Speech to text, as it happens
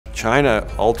China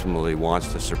ultimately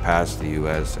wants to surpass the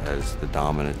U.S. as the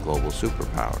dominant global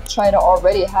superpower. China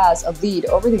already has a lead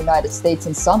over the United States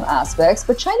in some aspects,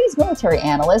 but Chinese military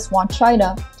analysts want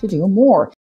China to do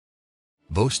more.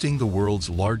 Boasting the world's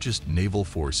largest naval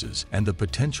forces and the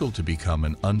potential to become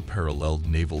an unparalleled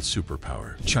naval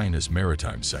superpower, China's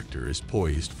maritime sector is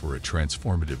poised for a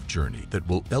transformative journey that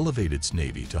will elevate its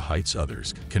navy to heights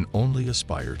others can only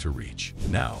aspire to reach.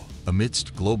 Now,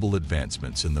 amidst global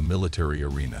advancements in the military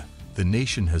arena, the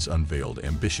nation has unveiled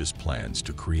ambitious plans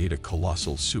to create a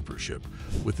colossal supership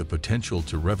with the potential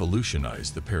to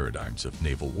revolutionize the paradigms of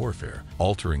naval warfare,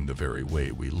 altering the very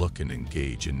way we look and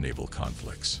engage in naval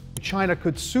conflicts. China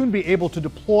could soon be able to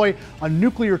deploy a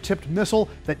nuclear-tipped missile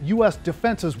that U.S.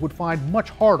 defenses would find much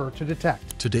harder to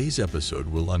detect. Today's episode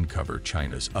will uncover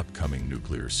China's upcoming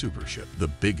nuclear supership, the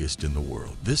biggest in the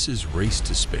world. This is Race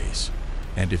to Space,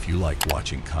 and if you like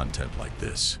watching content like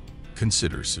this,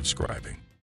 consider subscribing.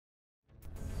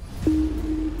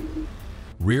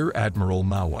 Rear Admiral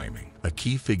Mao Weiming, a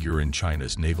key figure in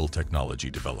China's naval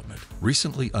technology development,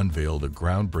 recently unveiled a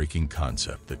groundbreaking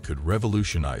concept that could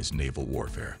revolutionize naval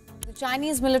warfare. The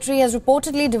Chinese military has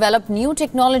reportedly developed new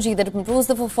technology that improves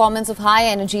the performance of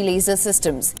high-energy laser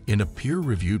systems. In a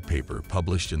peer-reviewed paper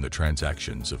published in the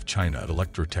Transactions of China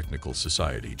Electrotechnical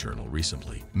Society journal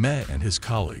recently, Mao and his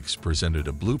colleagues presented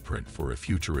a blueprint for a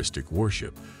futuristic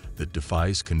warship that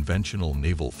defies conventional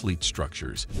naval fleet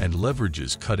structures and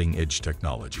leverages cutting-edge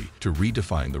technology to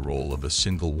redefine the role of a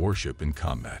single warship in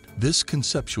combat. This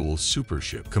conceptual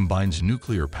supership combines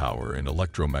nuclear power and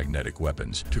electromagnetic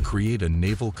weapons to create a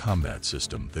naval combat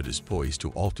system that is poised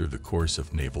to alter the course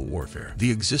of naval warfare.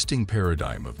 The existing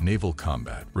paradigm of naval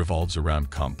combat revolves around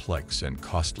complex and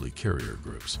costly carrier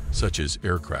groups, such as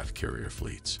aircraft carrier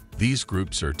fleets. These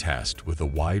groups are tasked with a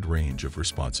wide range of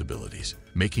responsibilities,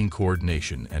 making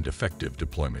coordination and effective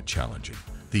deployment challenging.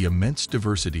 The immense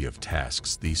diversity of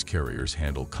tasks these carriers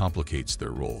handle complicates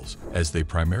their roles, as they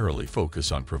primarily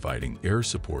focus on providing air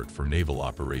support for naval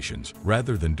operations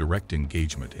rather than direct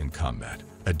engagement in combat.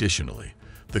 Additionally,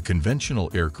 the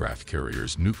conventional aircraft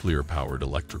carriers' nuclear-powered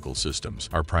electrical systems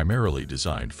are primarily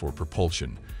designed for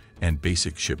propulsion and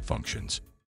basic ship functions.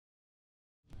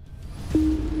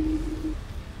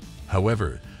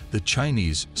 However, the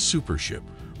Chinese supership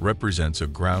represents a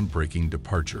groundbreaking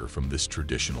departure from this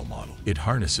traditional model. It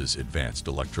harnesses advanced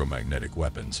electromagnetic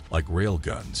weapons like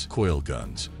railguns, coil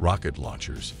guns, rocket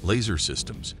launchers, laser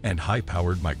systems, and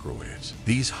high-powered microwaves.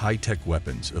 These high-tech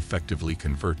weapons effectively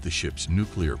convert the ship's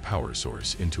nuclear power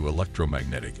source into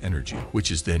electromagnetic energy,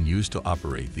 which is then used to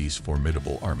operate these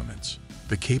formidable armaments.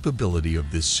 The capability of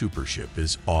this supership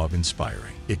is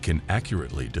awe-inspiring. It can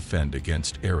accurately defend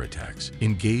against air attacks,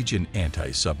 engage in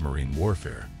anti-submarine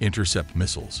warfare, intercept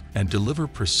missiles, and deliver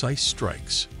precise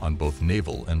strikes on both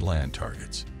naval and land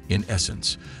targets. In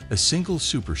essence, a single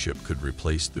supership could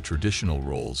replace the traditional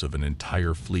roles of an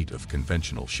entire fleet of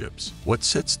conventional ships. What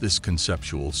sets this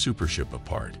conceptual supership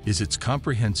apart is its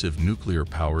comprehensive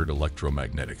nuclear-powered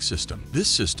electromagnetic system. This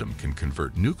system can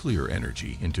convert nuclear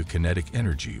energy into kinetic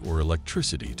energy or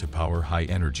electricity to power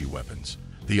high-energy weapons.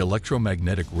 The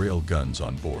electromagnetic rail guns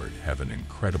on board have an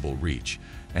incredible reach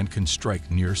and can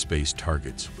strike near-space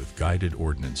targets with guided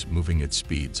ordnance moving at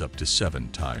speeds up to 7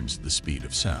 times the speed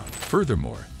of sound.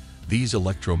 Furthermore, these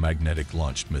electromagnetic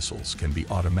launched missiles can be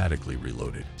automatically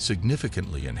reloaded,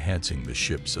 significantly enhancing the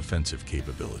ship's offensive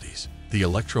capabilities. The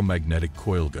electromagnetic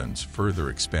coil guns further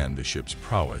expand the ship's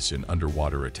prowess in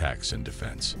underwater attacks and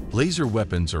defense. Laser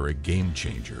weapons are a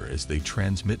game-changer as they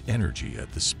transmit energy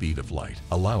at the speed of light,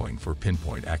 allowing for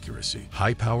pinpoint accuracy.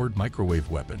 High-powered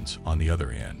microwave weapons, on the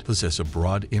other hand, possess a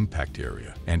broad impact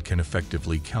area and can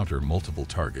effectively counter multiple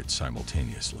targets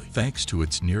simultaneously. Thanks to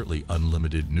its nearly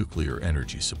unlimited nuclear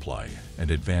energy supply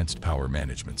and advanced power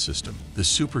management system, the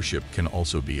supership can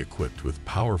also be equipped with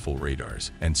powerful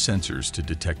radars and sensors to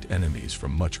detect enemies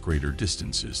from much greater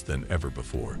distances than ever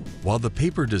before. While the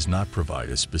paper does not provide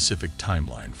a specific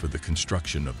timeline for the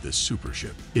construction of this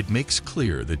supership, it makes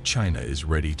clear that China is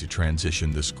ready to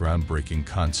transition this groundbreaking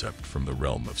concept from the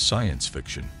realm of science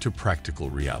fiction to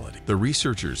practical reality. The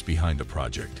researchers behind the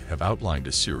project have outlined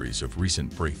a series of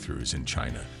recent breakthroughs in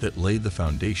China that lay the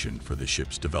foundation for the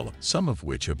ship's development, some of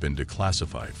which have been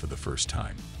declassified for the first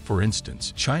time. For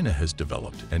instance, China has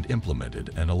developed and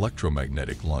implemented an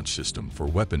electromagnetic launch system for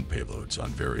weapon payloads payloads on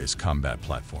various combat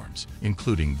platforms,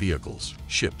 including vehicles,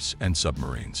 ships, and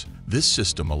submarines. This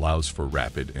system allows for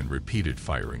rapid and repeated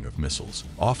firing of missiles,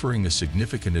 offering a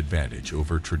significant advantage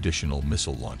over traditional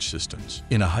missile launch systems.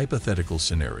 In a hypothetical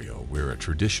scenario where a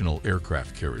traditional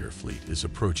aircraft carrier fleet is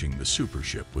approaching the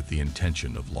Supership with the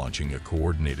intention of launching a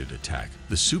coordinated attack,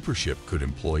 the Supership could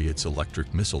employ its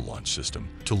electric missile launch system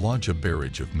to launch a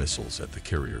barrage of missiles at the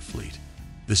carrier fleet.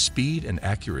 The speed and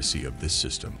accuracy of this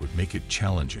system would make it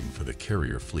challenging for the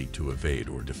carrier fleet to evade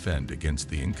or defend against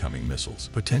the incoming missiles,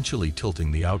 potentially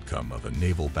tilting the outcome of a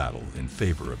naval battle in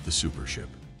favor of the Supership.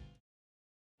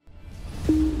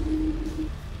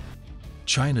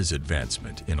 China's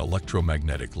advancement in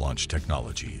electromagnetic launch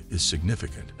technology is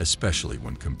significant, especially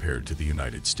when compared to the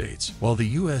United States. While the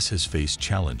U.S. has faced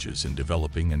challenges in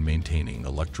developing and maintaining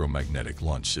electromagnetic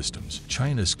launch systems,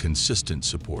 China's consistent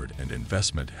support and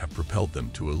investment have propelled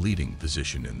them to a leading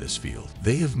position in this field.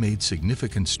 They have made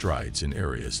significant strides in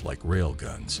areas like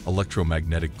railguns,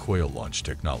 electromagnetic coil launch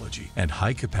technology, and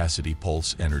high-capacity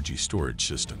pulse energy storage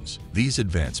systems. These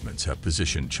advancements have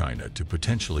positioned China to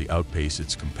potentially outpace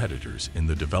its competitors in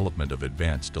the development of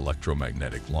advanced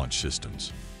electromagnetic launch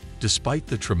systems. Despite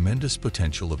the tremendous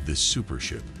potential of this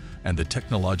supership and the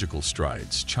technological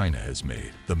strides China has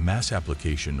made, the mass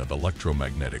application of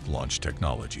electromagnetic launch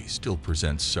technology still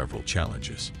presents several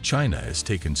challenges. China has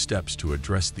taken steps to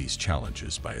address these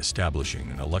challenges by establishing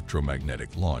an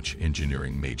electromagnetic launch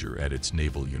engineering major at its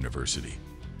Naval University.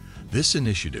 This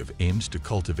initiative aims to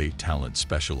cultivate talent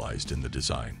specialized in the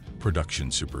design,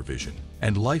 production supervision,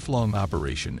 and lifelong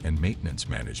operation and maintenance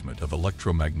management of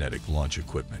electromagnetic launch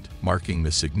equipment, marking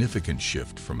a significant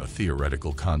shift from a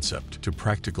theoretical concept to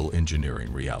practical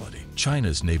engineering reality.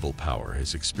 China's naval power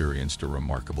has experienced a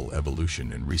remarkable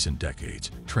evolution in recent decades,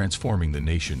 transforming the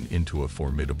nation into a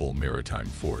formidable maritime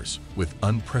force with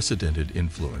unprecedented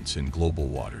influence in global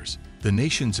waters. The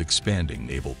nation's expanding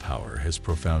naval power has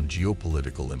profound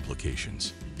geopolitical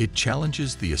implications. It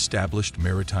challenges the established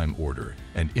maritime order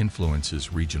and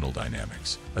influences regional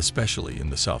dynamics, especially in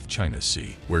the South China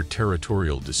Sea, where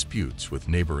territorial disputes with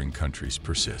neighboring countries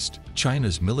persist.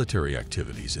 China's military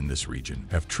activities in this region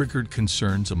have triggered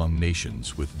concerns among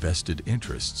nations with vested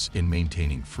interests in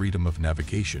maintaining freedom of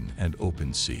navigation and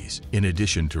open seas. In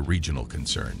addition to regional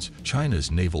concerns, China's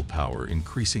naval power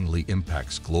increasingly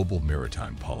impacts global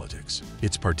maritime politics.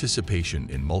 Its participation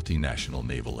in multinational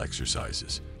naval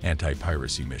exercises,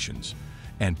 anti-piracy missions,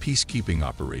 and peacekeeping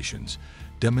operations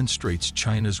demonstrates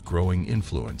China's growing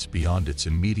influence beyond its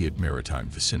immediate maritime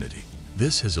vicinity.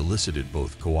 This has elicited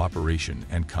both cooperation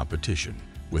and competition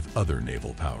with other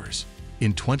naval powers.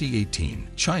 In 2018,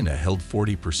 China held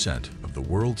 40% of the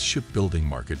world's shipbuilding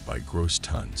market by gross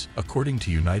tons, according to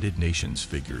United Nations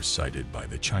figures cited by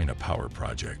the China Power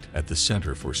Project at the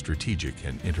Center for Strategic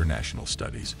and International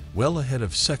Studies, well ahead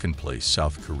of second-place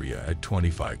South Korea at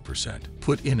 25%.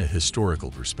 Put in a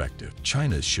historical perspective,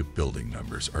 China's shipbuilding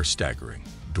numbers are staggering,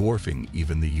 dwarfing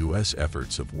even the U.S.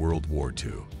 efforts of World War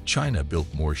II. China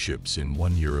built more ships in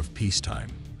 1 year of peacetime,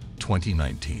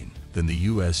 2019, than the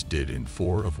U.S. did in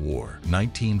 4 of war,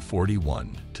 1941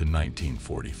 to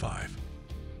 1945.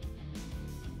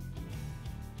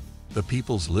 The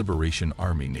People's Liberation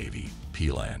Army Navy,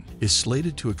 PLAN, is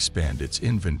slated to expand its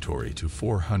inventory to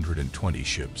 420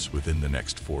 ships within the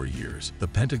next 4 years, the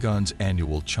Pentagon's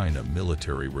annual China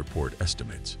military report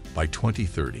estimates. By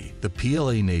 2030, the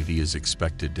PLA Navy is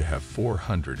expected to have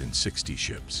 460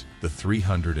 ships. The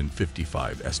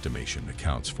 355 estimation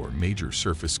accounts for major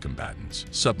surface combatants,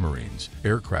 submarines,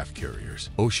 aircraft carriers,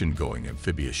 ocean-going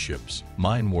amphibious ships,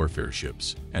 mine warfare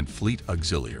ships, and fleet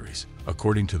auxiliaries,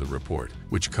 according to the report,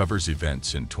 which covers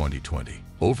events in 2020.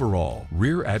 Overall,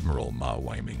 Rear Admiral Ma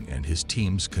Weiming and his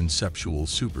team's conceptual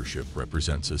supership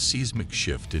represents a seismic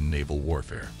shift in naval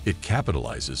warfare. It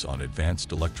capitalizes on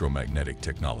advanced electromagnetic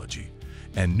technology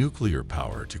and nuclear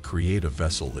power to create a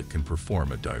vessel that can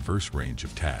perform a diverse range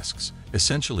of tasks,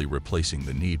 essentially replacing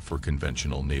the need for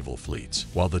conventional naval fleets.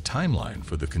 While the timeline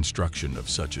for the construction of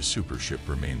such a supership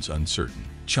remains uncertain,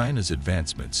 China's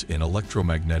advancements in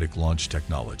electromagnetic launch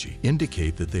technology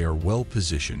indicate that they are well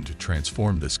positioned to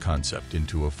transform this concept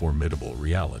into a formidable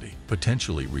reality,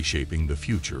 potentially reshaping the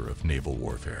future of naval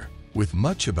warfare. With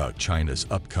much about China's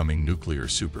upcoming nuclear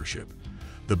supership,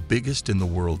 the biggest in the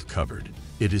world covered,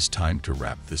 it is time to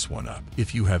wrap this one up.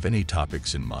 If you have any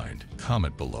topics in mind,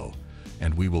 comment below,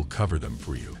 and we will cover them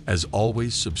for you. As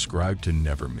always, subscribe to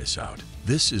never miss out.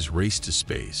 This is Race to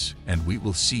Space, and we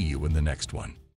will see you in the next one.